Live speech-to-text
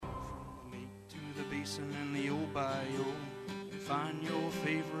basin in the old bayou. Find your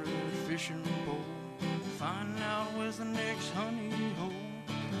favorite fishing pole. Find out where's the next honey hole.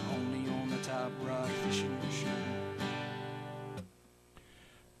 Only on the Top Rod Fishing Show.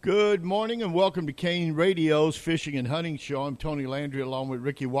 Good morning and welcome to KANE Radio's Fishing and Hunting Show. I'm Tony Landry along with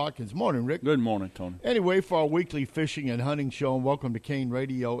Ricky Watkins. Morning, Rick. Good morning, Tony. Anyway, for our weekly fishing and hunting show, and welcome to KANE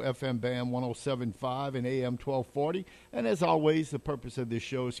Radio, FM band 107.5 and AM 1240. And as always, the purpose of this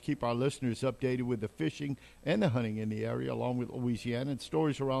show is to keep our listeners updated with the fishing and the hunting in the area, along with Louisiana and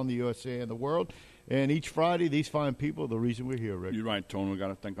stories around the USA and the world. And each Friday, these fine people are the reason we're here, Rick. You're right, Tony. We got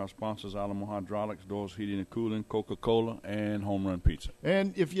to thank our sponsors, Alamo Hydraulics, Doors Heating and Cooling, Coca-Cola, and Home Run Pizza.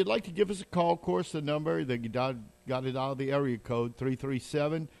 And if you'd like to give us a call, of course, the number, they got it out of the area code,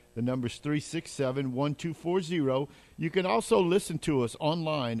 337. The number's 367-1240. You can also listen to us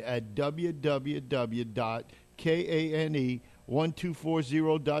online at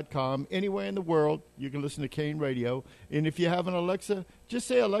www.kane1240.com. Anywhere in the world, you can listen to KANE Radio. And if you have an Alexa, just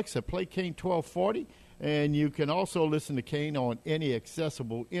say, Alexa, play KANE 1240. And you can also listen to KANE on any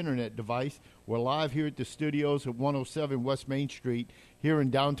accessible Internet device. We're live here at the studios at 107 West Main Street here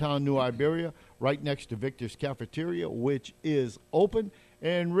in downtown New Iberia, right next to Victor's Cafeteria, which is open.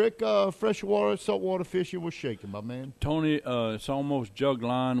 And, Rick, freshwater, saltwater fishing was shaking, my man. Tony, it's almost jug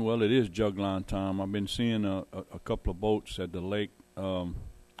line. Well, it is jug line time. I've been seeing a couple of boats at the lake.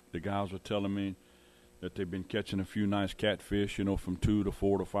 The guys were telling me that they've been catching a few nice catfish, you know, from 2 to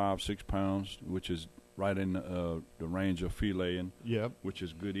 4 to 5, 6 pounds, which is right in the range of filleting, yep, which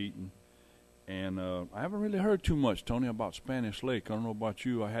is good eating. And I haven't really heard too much, Tony, about Spanish Lake. I don't know about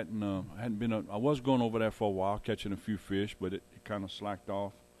you. I hadn't been. I was going over there for a while, catching a few fish, but it kind of slacked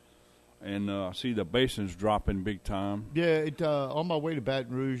off. And I see the basin's dropping big time. Yeah, on my way to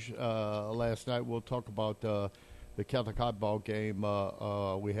Baton Rouge last night, we'll talk about the Catholic Hotball game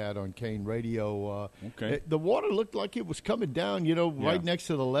we had on KANE Radio. Okay. The water looked like it was coming down, you know, right next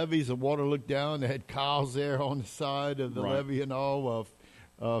to the levees. The water looked down. They had cows there on the side of the levee and all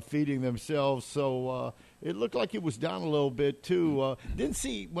feeding themselves. So it looked like it was down a little bit, too. Didn't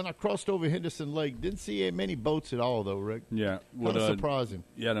see, when I crossed over Henderson Lake, didn't see many boats at all, though, Rick. Yeah. Kind of surprising.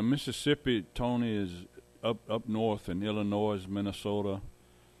 Yeah, the Mississippi, Tony, is up north in Illinois, Minnesota.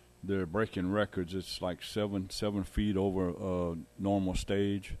 They're breaking records. It's like 7 feet over normal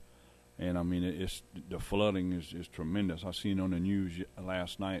stage. And, I mean, it's the flooding is tremendous. I seen on the news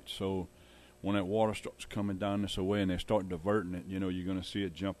last night. So when that water starts coming down this way and they start diverting it, you know, you're going to see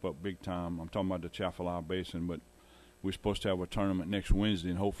it jump up big time. I'm talking about the Chaffalaa Basin, but we're supposed to have a tournament next Wednesday,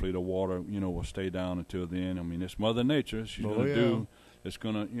 and hopefully the water, you know, will stay down until then. I mean, it's Mother Nature. She's going to do. It's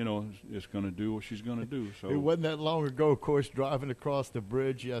going to, you know, it's going to do what she's going to do. So it wasn't that long ago, of course, driving across the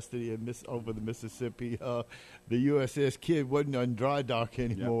bridge yesterday over the Mississippi. The USS Kidd wasn't on dry dock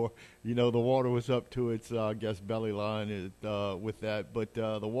anymore. Yep. You know, the water was up to its, I guess, belly line with that. But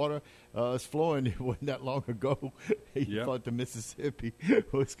the water is flowing. It wasn't that long ago. You thought the Mississippi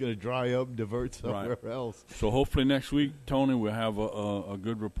was going to dry up and divert somewhere else. So hopefully next week, Tony, we'll have a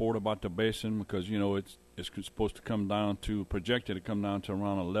good report about the basin because, you know, it's supposed to come down to, projected to come down to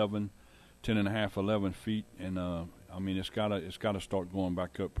around 11 feet. And, I mean, it's got to start going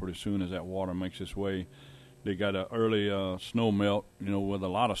back up pretty soon as that water makes its way. They got an early snow melt, you know, with a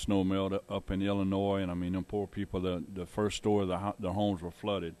lot of snow melt up in Illinois. And, I mean, them poor people, the first story, the homes were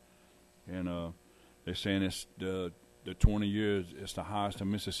flooded. And they're saying it's the 20 years, it's the highest the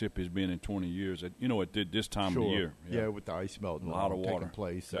Mississippi's been in 20 years. You know, it did this time of the year. Yeah, with the ice melting. A lot of water taking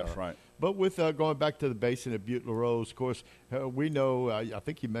place. That's right. But with going back to the basin at Butte La Rose, of course, we know, I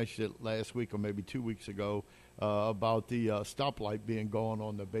think you mentioned it last week or maybe 2 weeks ago, about the stoplight being gone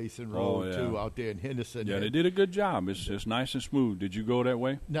on the Basin Road, too, out there in Henderson. Yeah, they did a good job. It's nice and smooth. Did you go that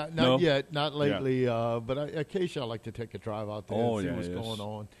way? Not yet, not lately, but occasionally I like to take a drive out there and see what's going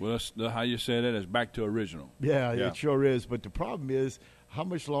on. Well, how you say that is back to original. Yeah, it sure is. But the problem is, how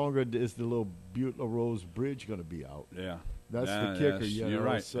much longer is the little Butte La Rose Bridge going to be out? Yeah. That's the kicker, you're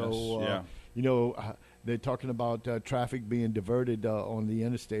right. So, you know, they're talking about traffic being diverted on the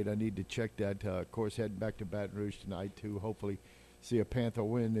interstate. I need to check that. Of course, heading back to Baton Rouge tonight to hopefully see a Panther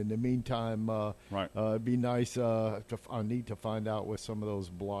win. In the meantime, it'd be nice. I need to find out where some of those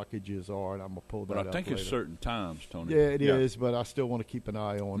blockages are, and I'm going to pull that up. But I think it's certain times, Tony. Yeah, it is, but I still want to keep an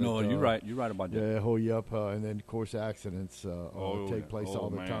eye on it. No, you're right. You're right about that. Yeah, hold you up. And then, of course, accidents take place all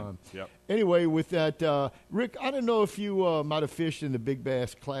the time. Yep. Anyway, with that, Rick, I don't know if you might have fished in the Big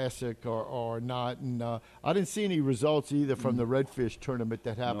Bass Classic or not, and I didn't see any results either from the Redfish tournament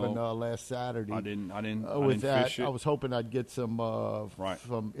that happened last Saturday. I didn't with that, fish it. I was hoping I'd get some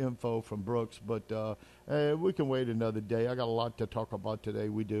some info from Brooks, but we can wait another day. I got a lot to talk about today.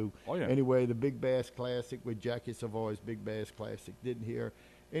 We do. Oh, yeah. Anyway, the Big Bass Classic with Jackie Savoy's Big Bass Classic. Didn't hear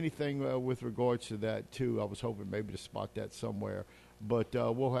anything with regards to that, too. I was hoping maybe to spot that somewhere. But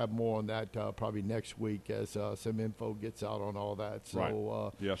we'll have more on that probably next week as some info gets out on all that. So,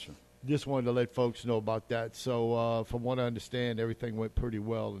 right. Yes, sir. Just wanted to let folks know about that. So from what I understand, everything went pretty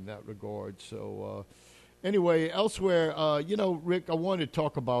well in that regard. So anyway, elsewhere, Rick, I wanted to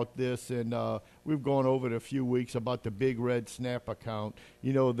talk about this, and we've gone over it a few weeks about the big red snapper count.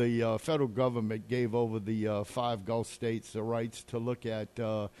 You know, the federal government gave over the 5 Gulf states the rights to look at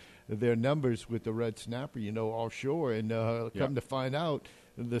their numbers with the red snapper, offshore, and come to find out,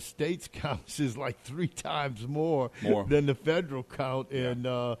 the state's count is like 3 times more than the federal count, and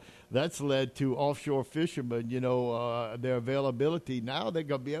that's led to offshore fishermen, their availability. Now they're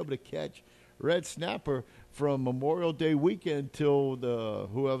going to be able to catch red snapper from Memorial Day weekend till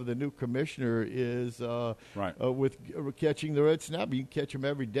whoever the new commissioner is with catching the red snapper. You can catch them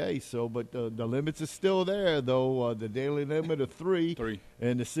every day. So, but the limits are still there, though. The daily limit of 3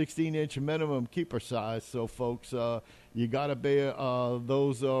 and the 16-inch minimum keeper size. So, folks, you got to obey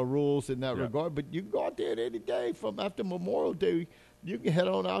those rules in that regard. But you can go out there any day from after Memorial Day. You can head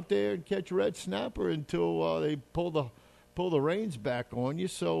on out there and catch red snapper until they pull the reins back on you.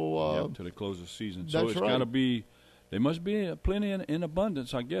 So until they close the season. So it's got to be. There must be plenty in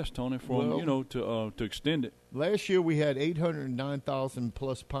abundance, I guess, Tony, for them, to extend it. Last year we had 809,000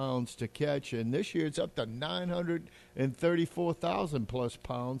 plus pounds to catch, and this year it's up to 934,000 plus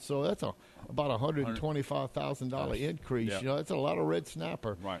pounds. So that's about $125,000 increase. Yeah. That's a lot of red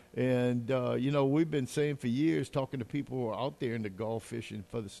snapper. Right. And we've been saying for years, talking to people who are out there in the Gulf fishing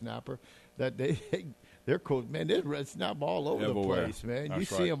for the snapper, that they're cool. Man, there's red snapper all over everywhere. The place, man. That's you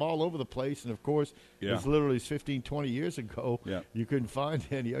see them all over the place. And, of course, it's literally 15, 20 years ago. Yeah. You couldn't find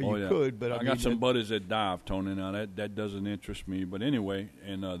any. You could, but I got some buddies that dive, Tony. Now, that doesn't interest me. But anyway,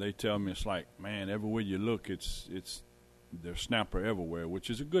 and they tell me it's like, man, everywhere you look, there's snapper everywhere, which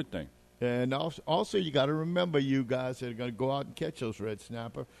is a good thing. And also, you got to remember, you guys that are going to go out and catch those red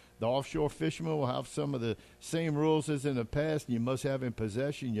snapper, the offshore fishermen will have some of the same rules as in the past. You must have in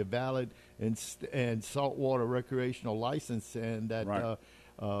possession your valid and saltwater recreational license, and that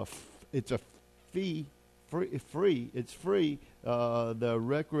it's a fee. It's free. The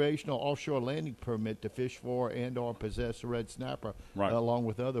recreational offshore landing permit to fish for and or possess red snapper, along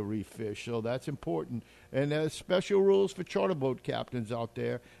with other reef fish. So that's important. And there's special rules for charter boat captains out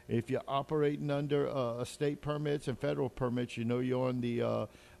there. If you're operating under state permits and federal permits, you're on the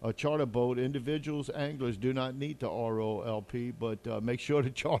charter boat. Individuals, anglers do not need the ROLP, but make sure the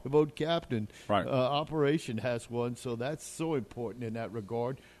charter boat captain operation has one. So that's so important in that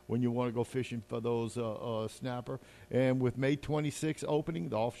regard when you want to go fishing for those snapper. And with May 26th opening,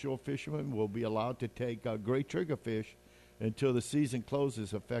 the offshore fishermen will be allowed to take great triggerfish until the season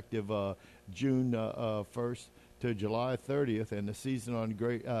closes, effective June 1st to July 30th, and the season on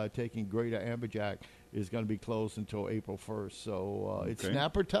taking greater amberjack is going to be closed until April 1st. So it's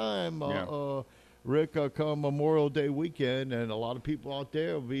snapper time, Rick, come Memorial Day weekend, and a lot of people out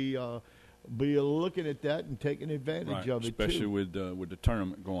there will be looking at that and taking advantage of it, especially with the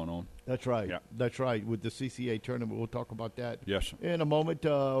tournament going on. That's right. Yeah. That's right. With the CCA tournament, we'll talk about that yes, in a moment.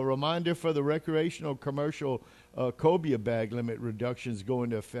 A reminder for the recreational commercial cobia bag limit reductions go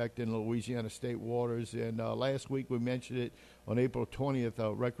into effect in Louisiana state waters. And last week we mentioned it on April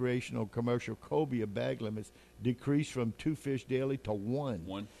 20th. Recreational commercial cobia bag limits decreased from 2 fish daily to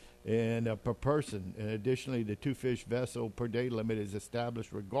 1. And per person. And additionally, the 2 fish vessel per day limit is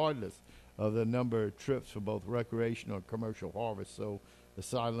established regardless of the number of trips for both recreational and commercial harvest. So the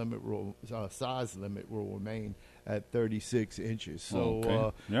size limit will remain at 36 inches.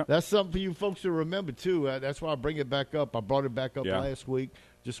 So that's something for you folks to remember, too. That's why I bring it back up. I brought it back up last week.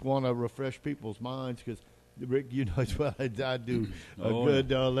 Just want to refresh people's minds because, Rick, you know as well as I do, good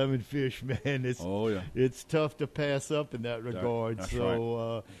lemon fish, man. It's tough to pass up in that regard. That's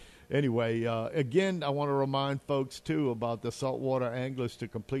so anyway, again, I want to remind folks, too, about the saltwater anglers to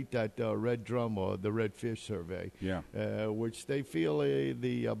complete that red drum or the red fish survey, which they feel,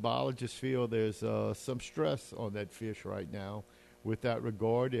 the biologists feel there's some stress on that fish right now with that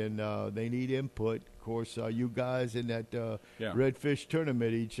regard, and they need input. Of course, you guys in that redfish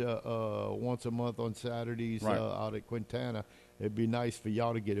tournament each once a month on Saturdays out at Quintana, it'd be nice for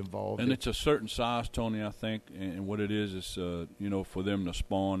y'all to get involved. And it's a certain size, Tony, I think, and what it is for them to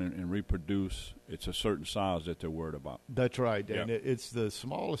spawn and reproduce, it's a certain size that they're worried about. That's right, and it's the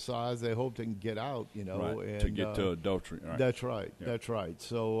smaller size they hope they can get out, and, to get to adultery. Right. That's right.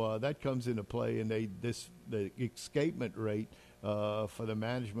 So that comes into play, and the escapement rate for the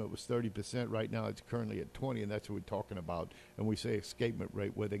management was 30%. Right now it's currently at 20, and that's what we're talking about. And we say escapement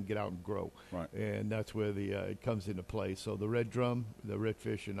rate, where they can get out and grow. Right. And that's where it comes into play. So the red drum, the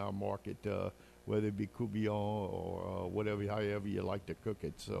redfish in our market, whether it be coubillon or whatever, however you like to cook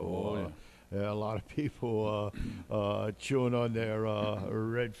it. So a lot of people chewing on their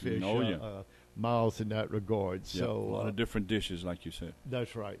redfish mouths in that regard. Yeah, So a lot of different dishes, like you said.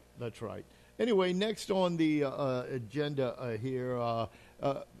 That's right. That's right. Anyway, next on the agenda here, our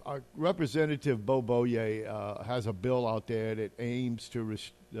Representative Bo Boye has a bill out there that aims to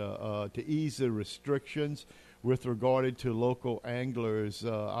ease the restrictions with regard to local anglers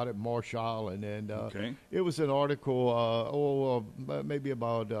out at Marsh Island. And it was an article, maybe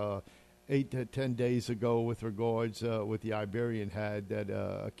about 8 to 10 days ago with regards with the Iberian had that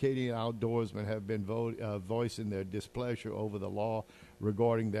Acadian outdoorsmen have been voicing their displeasure over the law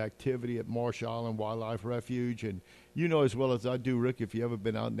regarding the activity at Marsh Island Wildlife Refuge. And you know as well as I do, Rick, if you ever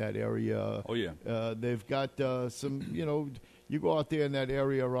been out in that area, they've got some, you go out there in that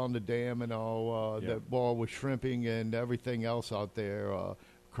area around the dam and all, that ball with shrimping and everything else out there,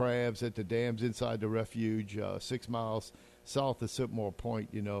 crabs at the dams inside the refuge, 6 miles south of Sipmore Point,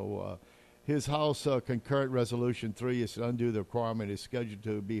 his House Concurrent Resolution 3 is to undo the requirement. Is scheduled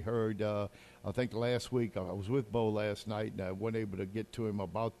to be heard, I think, last week. I was with Bo last night, and I wasn't able to get to him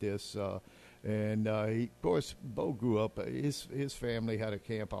about this. And, of course, Bo grew up. His family had a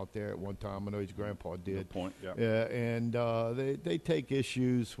camp out there at one time. I know his grandpa did. Good point, and they take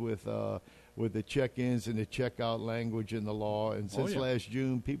issues with the check-ins and the check-out language in the law. And since last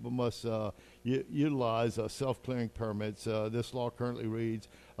June, people must utilize self-clearing permits. This law currently reads,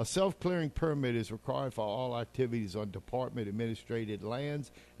 a self-clearing permit is required for all activities on department-administrated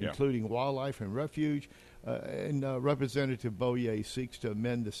lands, including wildlife and refuge. And Representative Boye seeks to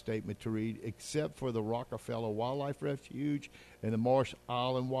amend the statement to read, except for the Rockefeller Wildlife Refuge and the Marsh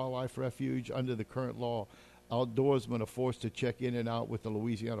Island Wildlife Refuge. Under the current law, outdoorsmen are forced to check in and out with the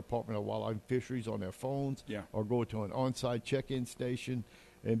Louisiana Department of Wildlife and Fisheries on their phones or go to an on-site check-in station.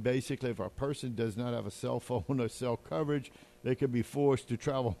 And basically, if a person does not have a cell phone or cell coverage, they could be forced to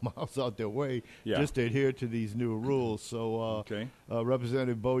travel miles out their way just to adhere to these new rules. So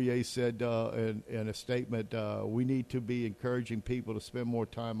Representative Boye said in a statement, we need to be encouraging people to spend more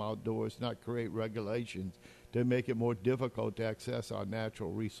time outdoors, not create regulations to make it more difficult to access our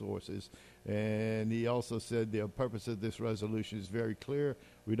natural resources. And he also said the purpose of this resolution is very clear.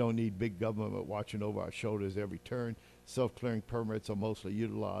 We don't need big government watching over our shoulders every turn. Self-clearing permits are mostly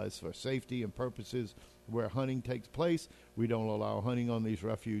utilized for safety and purposes where hunting takes place. We don't allow hunting on these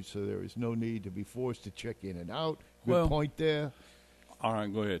refuges, so there is no need to be forced to check in and out. Good point there. All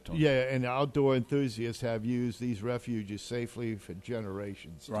right, go ahead, Tony. Yeah, and outdoor enthusiasts have used these refuges safely for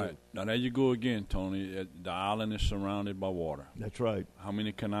generations. Right. Now, there you go again, Tony. The island is surrounded by water. That's right. How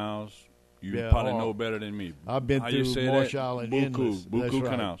many canals? You probably know better than me. I've been through Marsh Island endless. Buku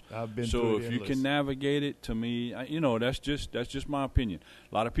canals. I've been so if you can navigate it, to me, that's just my opinion.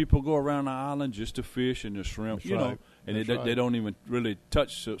 A lot of people go around the island just to fish and to shrimp, know, and they don't even really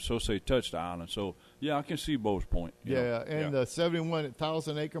touch the island. So yeah, I can see Bo's point. The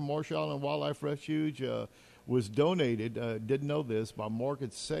 71,000-acre Marsh Island Wildlife Refuge was donated. Didn't know this by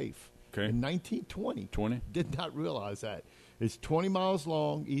Market Safe in 1920. Did not realize that. It's 20 miles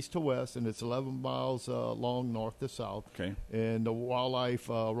long east to west, and it's 11 miles long north to south. Okay. And the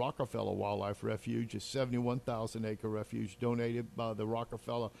Rockefeller Wildlife Refuge is 71,000-acre refuge donated by the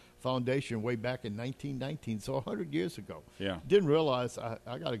Rockefeller Foundation way back in 1919, so 100 years ago. Yeah. Didn't realize.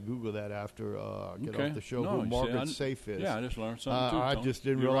 I got to Google that after I get off the show who Margaret Safe is. Yeah, I just learned something too. I just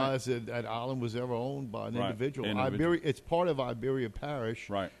didn't realize that island was ever owned by an individual. It's part of Iberia Parish,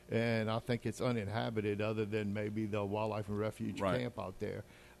 right? And I think it's uninhabited other than maybe the Wildlife and Refuge camp out there.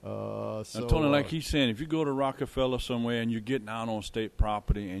 So, Tony, like he's saying, if you go to Rockefeller somewhere and you're getting out on state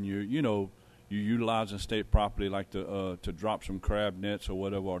property and you're utilizing state property like to drop some crab nets or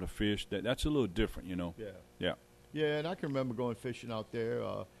whatever, or to fish, that's a little different, Yeah, and I can remember going fishing out there.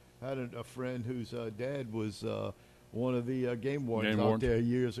 I had a friend whose dad was one of the game wardens out there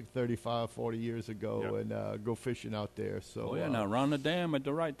 40 years ago, and go fishing out there. So now around the dam at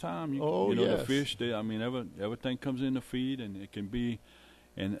the right time, the fish. Everything comes in the feed, and it can be,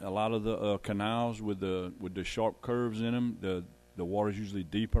 and a lot of the canals with the sharp curves in them, the water's usually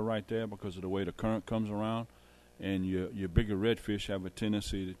deeper right there because of the way the current comes around, and your bigger redfish have a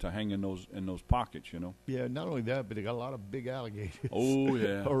tendency to hang in those pockets, you know. Yeah, not only that, but they got a lot of big alligators. Oh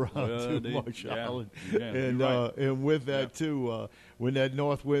yeah, around Marsh Island, right. And with that too, when that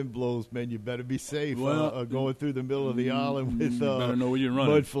north wind blows, man, you better be safe. Going through the middle of the island with better know where you're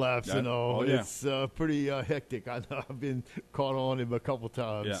running. mud flaps and all. Oh, yeah. It's pretty hectic. I know I've been caught on him a couple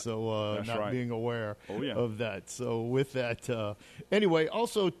times, so not being aware of that. So with that, anyway,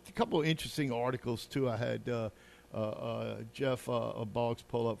 also a couple of interesting articles too. I had Jeff Boggs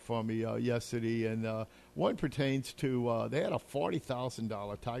pull up for me yesterday, and one pertains to they had a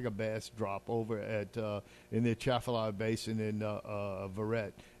 $40,000 tiger bass drop over at in the Atchafalaya Basin in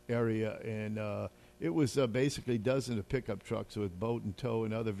Verret area, and it was basically dozens of pickup trucks with boat and tow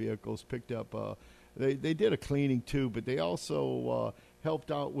and other vehicles picked up. They did a cleaning too, but they also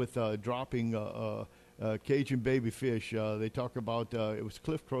helped out with dropping Cajun baby fish. They talk about it was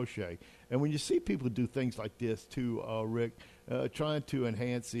Cliff Crochet. And when you see people do things like this too, Rick, trying to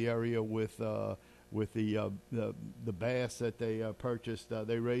enhance the area with the bass that they purchased,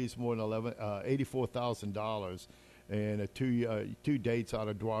 they raised more than $84,000, and two dates out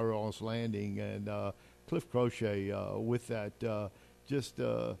of Dwyer's Landing, and Cliff Crochet with that just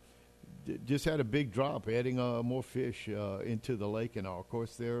had a big drop, adding more fish into the lake and all. Of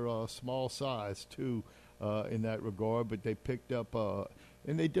course, they're small size too in that regard, but they picked up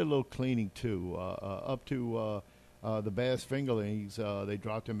and they did a little cleaning too, up to the bass fingerlings. They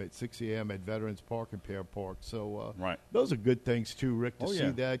dropped them at 6 a.m. at Veterans Park and Pear Park. So those are good things too, Rick, to see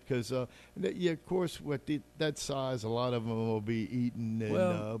that, because of course, with that size, a lot of them will be eaten,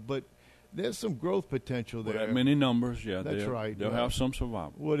 and, but there's some growth potential there. That many numbers, that's right. They'll have some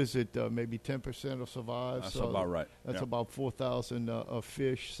survival. What is it? Maybe 10% will survive. That's about right. That's about 4,000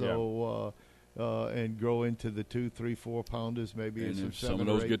 fish. So. And grow into the 2, 3, 4 pounders, maybe, and some of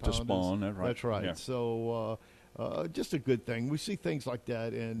those get to spawn. That's right. Yeah. So just a good thing. We see things like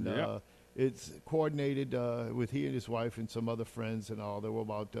that, and it's coordinated with he and his wife and some other friends and all. There were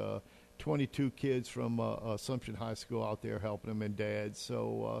about 22 kids from Assumption High School out there helping them, and dads.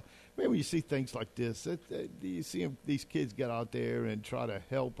 So when you see things like this, you see these kids get out there and try to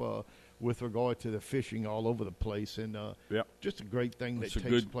help with regard to the fishing all over the place, and just a great thing that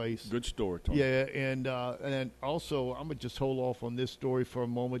takes place. Good story, Tony. Yeah, and also I'm gonna just hold off on this story for a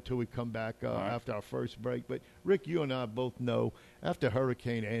moment till we come back after our first break. But Rick, you and I both know after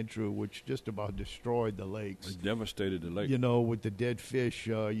Hurricane Andrew, which just about destroyed the lakes, it devastated the lake. You know, with the dead fish,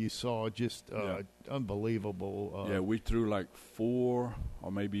 you saw just unbelievable. We threw like 4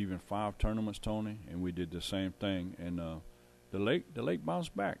 or maybe even 5 tournaments, Tony, and we did the same thing, and the lake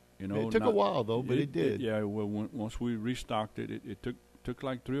bounced back. You know, it took a while though, but it did. Once we restocked it took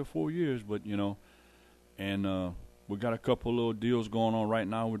like 3 or 4 years, but you know, and we got a couple little deals going on right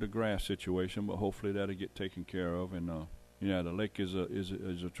now with the grass situation, but hopefully that'll get taken care of. And the lake is a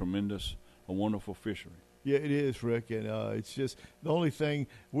tremendous, a wonderful fishery. Yeah, it is, Rick, and it's just the only thing.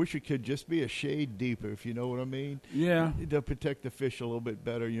 Wish it could just be a shade deeper, if you know what I mean. Yeah, to protect the fish a little bit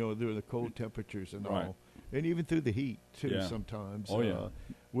better, you know, during the cold temperatures and all. And even through the heat, too, sometimes.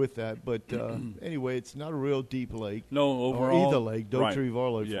 With that. But anyway, it's not a real deep lake. No, overall. Or either lake, Dotrieve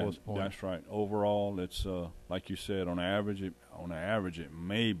or Lake Forest Point. That's right. Overall, it's, like you said, on average, it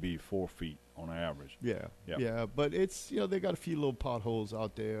may be 4 feet on average. Yeah. But it's, they got a few little potholes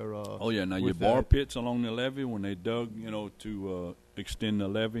out there. Now your bar pits along the levee, when they dug, to extend the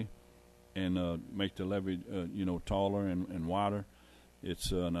levee and make the levee, taller and wider,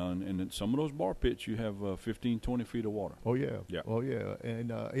 it's and some of those bar pits you have 15, 20 feet of water. Oh yeah. And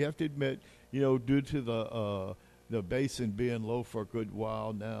you have to admit, due to the basin being low for a good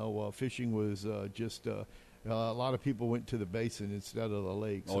while now, fishing was just a lot of people went to the basin instead of the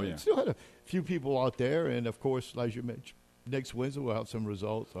lake. So still had a few people out there, and of course, as you mentioned, next Wednesday we'll have some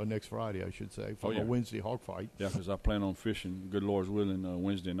results, or next Friday, I should say, from a Wednesday hog fight. Yeah, because I plan on fishing, good Lord's willing,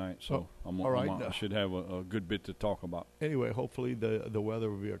 Wednesday night. So I should have a good bit to talk about. Anyway, hopefully the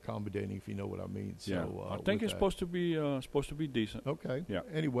weather will be accommodating, if you know what I mean. So, I think it's supposed to be decent. Okay. Yeah.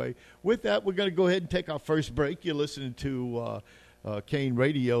 Anyway, with that, we're going to go ahead and take our first break. You're listening to KANE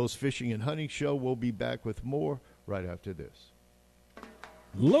Radio's Fishing and Hunting Show. We'll be back with more right after this.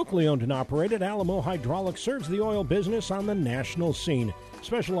 Locally owned and operated, Alamo Hydraulics serves the oil business on the national scene.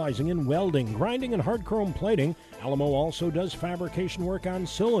 Specializing in welding, grinding, and hard chrome plating, Alamo also does fabrication work on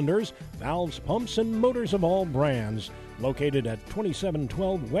cylinders, valves, pumps, and motors of all brands. Located at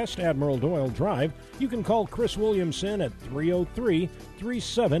 2712 West Admiral Doyle Drive, you can call Chris Williamson at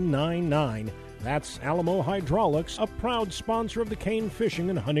 303-3799. That's Alamo Hydraulics, a proud sponsor of the KANE Fishing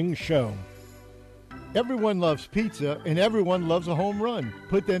and Hunting Show. Everyone loves pizza, and everyone loves a home run.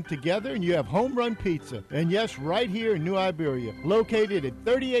 Put them together, and you have home run pizza. And yes, right here in New Iberia, located at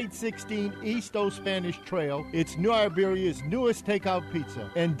 3816 East Old Spanish Trail, it's New Iberia's newest takeout pizza,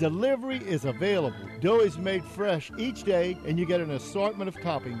 and delivery is available. Dough is made fresh each day, and you get an assortment of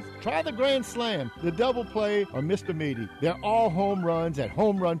toppings. Try the Grand Slam, the Double Play, or Mr. Meaty. They're all home runs at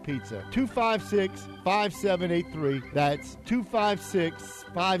Home Run Pizza. 256-5783. That's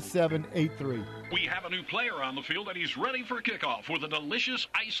 256-5783. We have a new player on the field, and he's ready for kickoff with a delicious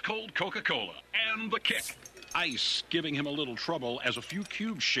ice-cold Coca-Cola and the kick. Ice giving him a little trouble as a few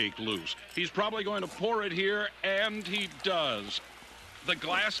cubes shake loose. He's probably going to pour it here, and he does. The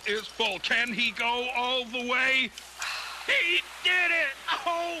glass is full. Can he go all the way? He did it!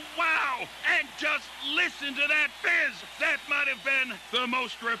 Oh, wow! And just listen to that fizz! That might have been the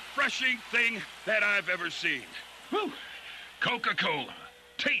most refreshing thing that I've ever seen. Whew. Coca-Cola.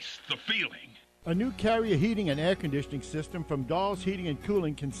 Taste the feeling. A new Carrier heating and air conditioning system from Dawes Heating and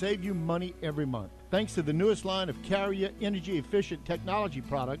Cooling can save you money every month. Thanks to the newest line of Carrier energy-efficient technology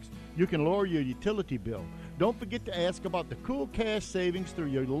products, you can lower your utility bill. Don't forget to ask about the cool cash savings through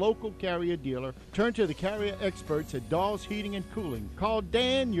your local Carrier dealer. Turn to the Carrier experts at Dawes Heating and Cooling. Call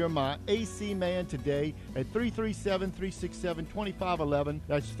Dan, you're my AC man, today at 337-367-2511.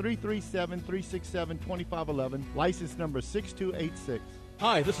 That's 337-367-2511. License number 6286.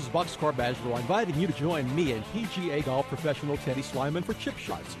 Hi, this is Boxcar Bachelor, inviting you to join me and PGA Golf professional Teddy Slyman for Chip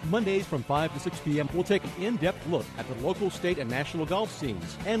Shots. Mondays from 5 to 6 p.m., we'll take an in-depth look at the local, state, and national golf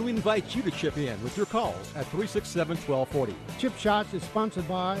scenes. And we invite you to chip in with your calls at 367-1240. Chip Shots is sponsored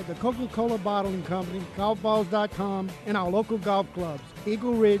by the Coca-Cola Bottling Company, golfballs.com, and our local golf clubs,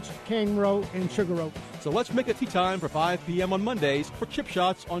 Eagle Ridge, Kane Row, and Sugar Oaks. So let's make it tea time for 5 p.m. on Mondays for Chip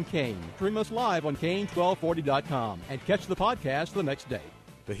Shots on Kane. Stream us live on Kane1240.com and catch the podcast the next day.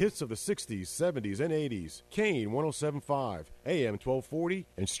 The hits of the 60s, 70s, and 80s. Kane 107.5, AM 1240,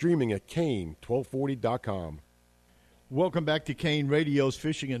 and streaming at Kane1240.com. Welcome back to Kane Radio's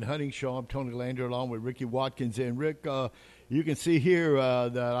Fishing and Hunting Show. I'm Tony Landry along with Ricky Watkins. And Rick, you can see here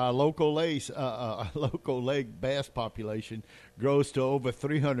that our local lake bass population grows to over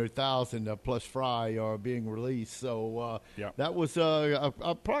 300,000 plus fry are being released. So that was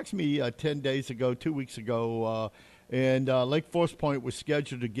approximately 10 days ago, 2 weeks ago. And Lake Forest Point was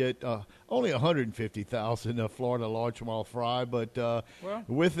scheduled to get only 150,000 Florida largemouth fry. But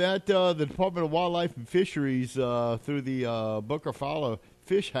with that, the Department of Wildlife and Fisheries, through the Booker Fowler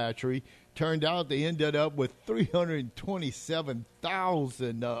Fish Hatchery, turned out they ended up with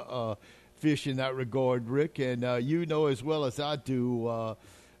 327,000 fish in that regard, Rick. And you know as well as I do,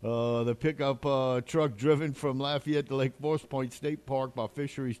 the pickup truck driven from Lafayette to Lake Forest Point State Park by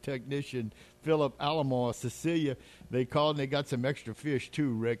fisheries technician Philip Alamo, Cecilia, they called and they got some extra fish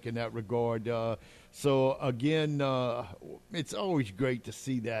too, Rick, in that regard. So, again, it's always great to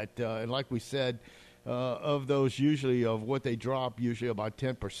see that. And like we said, of those usually, of what they drop, usually about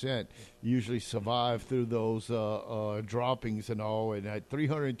 10% usually survive through those droppings and all. And at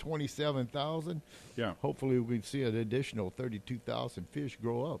 327,000, hopefully we can see an additional 32,000 fish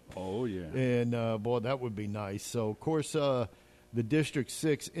grow up. Oh, yeah. And, boy, that would be nice. So, of course, the District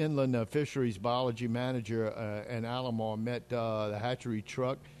 6 Inland Fisheries Biology Manager and Alamo met the hatchery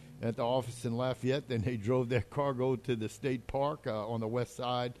truck at the office in Lafayette. Then they drove their cargo to the state park on the west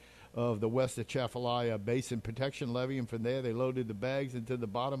side of the West Atchafalaya Basin Protection Levee, and from there they loaded the bags into the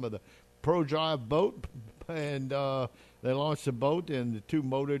bottom of the Pro Drive boat, and they launched the boat and the two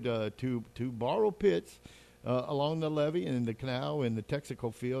motored to borrow pits along the levee and in the canal in the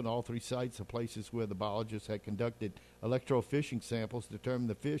Texaco field. All three sites are places where the biologists had conducted electrofishing samples to determine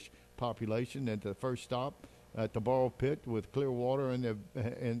the fish population. And the first stop at the borrow pit with clear water at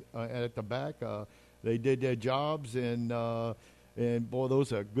the back, they did their jobs, and boy,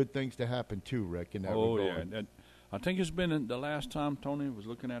 those are good things to happen too, Rick, in that regard. Yeah. I think it's been the last time Tony was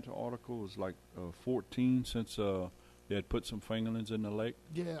looking at the article was like 14 since they had put some fingerlings in the lake.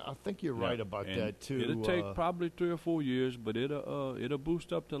 Yeah, I think you're right about that too. It'll take probably 3 or 4 years, but it'll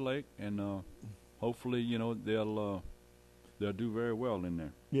boost up the lake, and hopefully they'll do very well in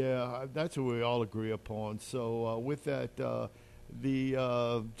there. Yeah, that's what we all agree upon. So with that,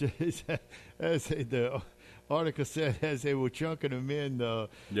 as the article said, as they were chunking them in, the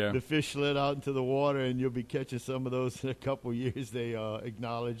fish slid out into the water, and you'll be catching some of those in a couple of years, they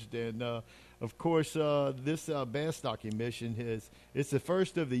acknowledged. And, of course, this bass stocking mission it's the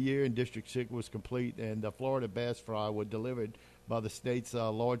first of the year, and District 6 was complete, and the Florida bass fry were delivered by the state's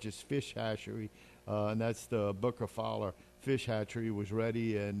largest fish hatchery, and that's the Booker Fowler Fish Hatchery. Was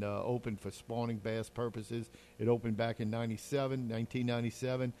ready and open for spawning bass purposes. It opened back in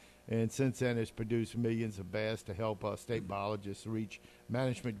 1997. And since then, it's produced millions of bass to help state biologists reach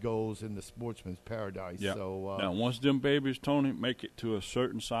management goals in the sportsman's paradise. Yeah. So now, once them babies, Tony, make it to a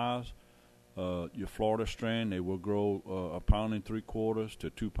certain size, your Florida strand, they will grow 1 3/4 to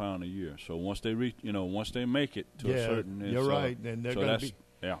 2 pounds a year. So once they reach, once they make it to a certain, you're right, and they're going to be.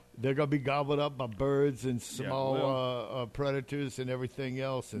 Yeah. They're going to be gobbled up by birds and small predators and everything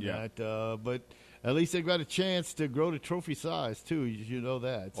else and that. But at least they've got a chance to grow to trophy size, too. You know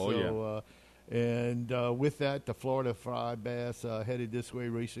that. And with that, the Florida fry bass headed this way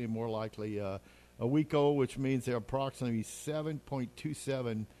recently, more likely a week old, which means they're approximately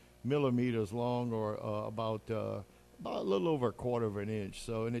 7.27 millimeters long, or about a little over 1/4 of an inch.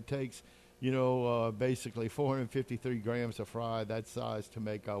 So, and it takes basically 453 grams of fry that size to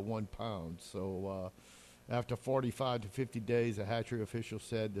make 1 pound. So after 45 to 50 days, a hatchery official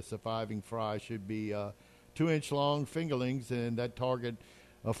said the surviving fry should be 2-inch long fingerlings, and that target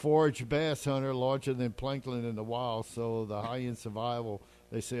a forage bass hunter larger than plankton in the wild. So the high-end survival,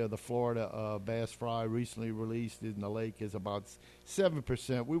 they say, of the Florida bass fry recently released in the lake is about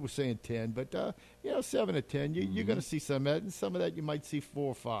 7%. We were saying 10, but 7 to 10. You're going to see some of that, and some of that you might see 4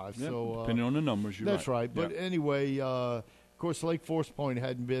 or 5. Yep, so depending on the numbers, that's right. But anyway, of course, Lake Forest Point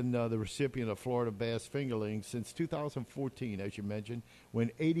hadn't been the recipient of Florida bass fingerlings since 2014, as you mentioned, when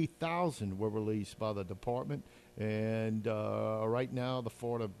 80,000 were released by the department. And right now, the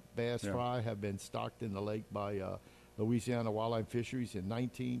Florida bass fry have been stocked in the lake by Louisiana Wildlife Fisheries in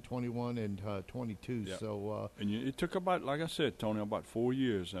 19, 21, and 22. Yep. So and it took about, like I said, Tony, about 4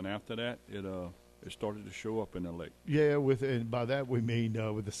 years, and after that, it started to show up in the lake. Yeah, and by that we mean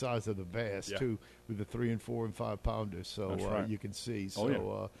with the size of the bass too, with the 3 and 4 and 5 pounders. So that's right. You can see.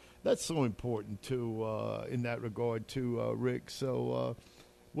 So that's so important too in that regard too, Rick. So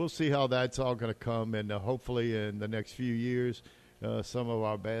we'll see how that's all going to come, and hopefully in the next few years, some of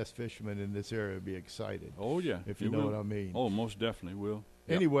our bass fishermen in this area will be excited. Oh yeah, if you know what I mean. Oh, most definitely will.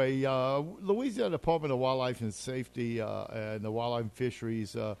 Anyway, Louisiana Department of Wildlife and Safety and the Wildlife and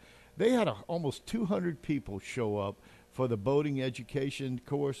Fisheries. They had almost 200 people show up for the boating education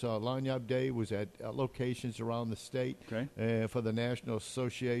course. Lanyard Day was at locations around the state for the National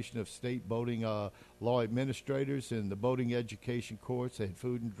Association of State Boating Law Administrators and the boating education course. They had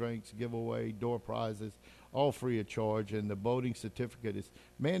food and drinks, giveaway, door prizes, all free of charge. And the boating certificate is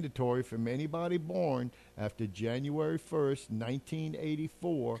mandatory from anybody born after January 1st,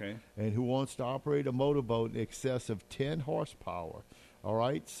 1984, and who wants to operate a motorboat in excess of 10 horsepower. All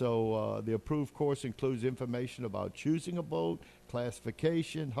right, so the approved course includes information about choosing a boat,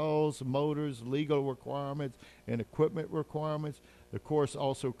 classification, hulls, motors, legal requirements, and equipment requirements. The course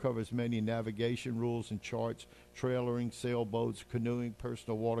also covers many navigation rules and charts, trailering, sailboats, canoeing,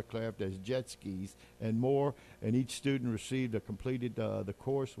 personal watercraft as jet skis, and more. And each student received a completed the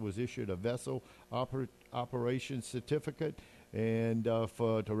course, was issued a vessel operations certificate, and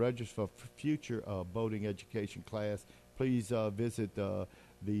to register for future boating education class, please visit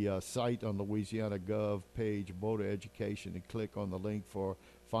the site on Louisiana Gov page, Boater Education, and click on the link for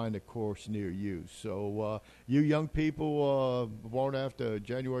Find a Course Near You. So you young people born after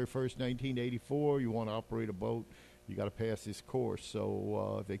January 1st, 1984, you want to operate a boat, you got to pass this course.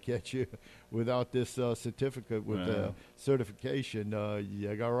 So if they catch you without this certificate with certification,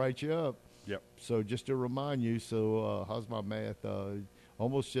 you got to write you up. Yep. So just to remind you, so how's my math?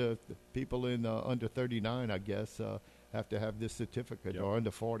 Almost people in under 39, I guess, have to have this certificate, or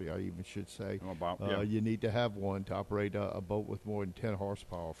under 40, I even should say. You need to have one to operate a boat with more than 10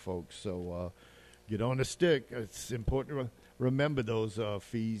 horsepower, folks. So get on the stick. It's important to remember those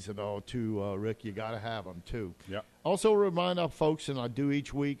fees and all, too, Rick. You got to have them, too. Yep. Also remind our folks, and I do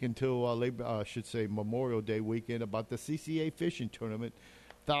each week until Memorial Day weekend, about the CCA fishing tournament.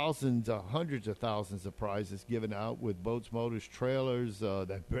 Hundreds of thousands of prizes given out with boats, motors, trailers,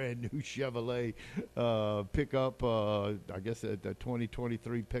 that brand new Chevrolet pickup, I guess the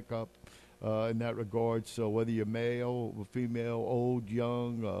 2023 pickup in that regard. So whether you're male, female, old,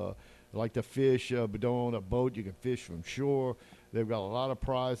 young, like to fish, but don't own a boat, you can fish from shore. They've got a lot of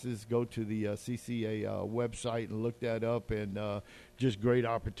prizes. Go to the CCA website and look that up, and just great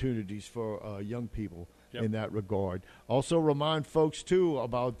opportunities for young people. Yep. In that regard. Also remind folks, too,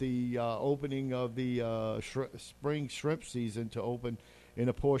 about the opening of the spring shrimp season to open in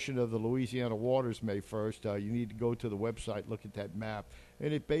a portion of the Louisiana waters May 1st. You need to go to the website, look at that map.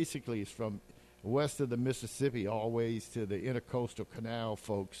 And it basically is from west of the Mississippi always to the Intercoastal Canal,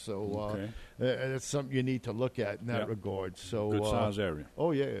 folks. So it's something you need to look at in that regard. So good size area.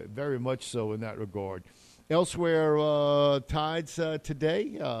 Oh, yeah, very much so in that regard. Elsewhere, tides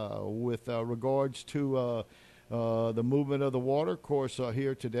today with regards to The movement of the water, of course,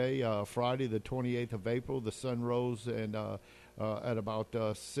 here today, Friday, the 28th of April, the sun rose and at about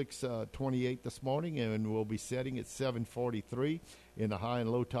 6:28 this morning, and will be setting at 7:43 in the high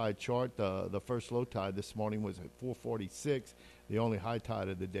and low tide chart. The first low tide this morning was at 4:46. The only high tide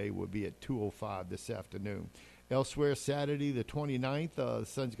of the day will be at 2:05 this afternoon. Elsewhere, Saturday, the 29th, the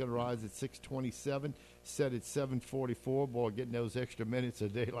sun's going to rise at 6:27, set at 7:44. Boy, getting those extra minutes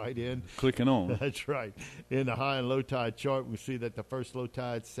of daylight in. Clicking on. That's right. In the high and low tide chart, we see that the first low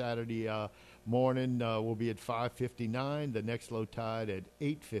tide Saturday morning will be at 5:59. The next low tide at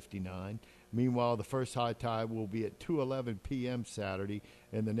 8:59. Meanwhile, the first high tide will be at 2:11 p.m. Saturday,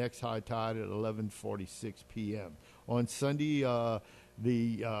 and the next high tide at 11:46 p.m. On Sunday, I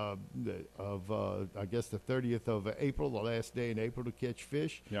guess the 30th of April, the last day in April to catch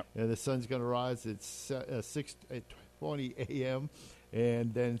fish. Yep. And the sun's going to rise at 6:20 a.m.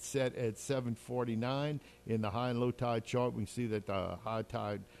 and then set at 7:49. In the high and low tide chart, we can see that the high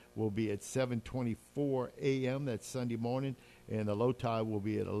tide will be at 7:24 a.m. That's Sunday morning, and the low tide will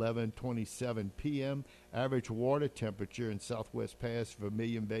be at 11:27 p.m. Average water temperature in Southwest Pass,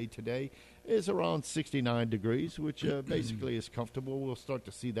 Vermilion Bay today is around 69 degrees, which basically is comfortable. We'll start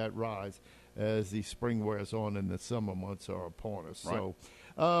to see that rise as the spring wears on and the summer months are upon us. Right.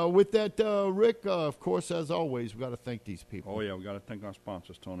 So with that, Rick, of course, as always, we've got to thank these people. Oh, yeah, we got to thank our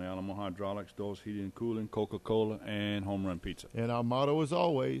sponsors, Tony. Alamo Hydraulics, Doors Heating and Cooling, Coca-Cola, and Home Run Pizza. And our motto, as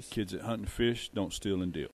always, kids that hunt and fish, don't steal and deal.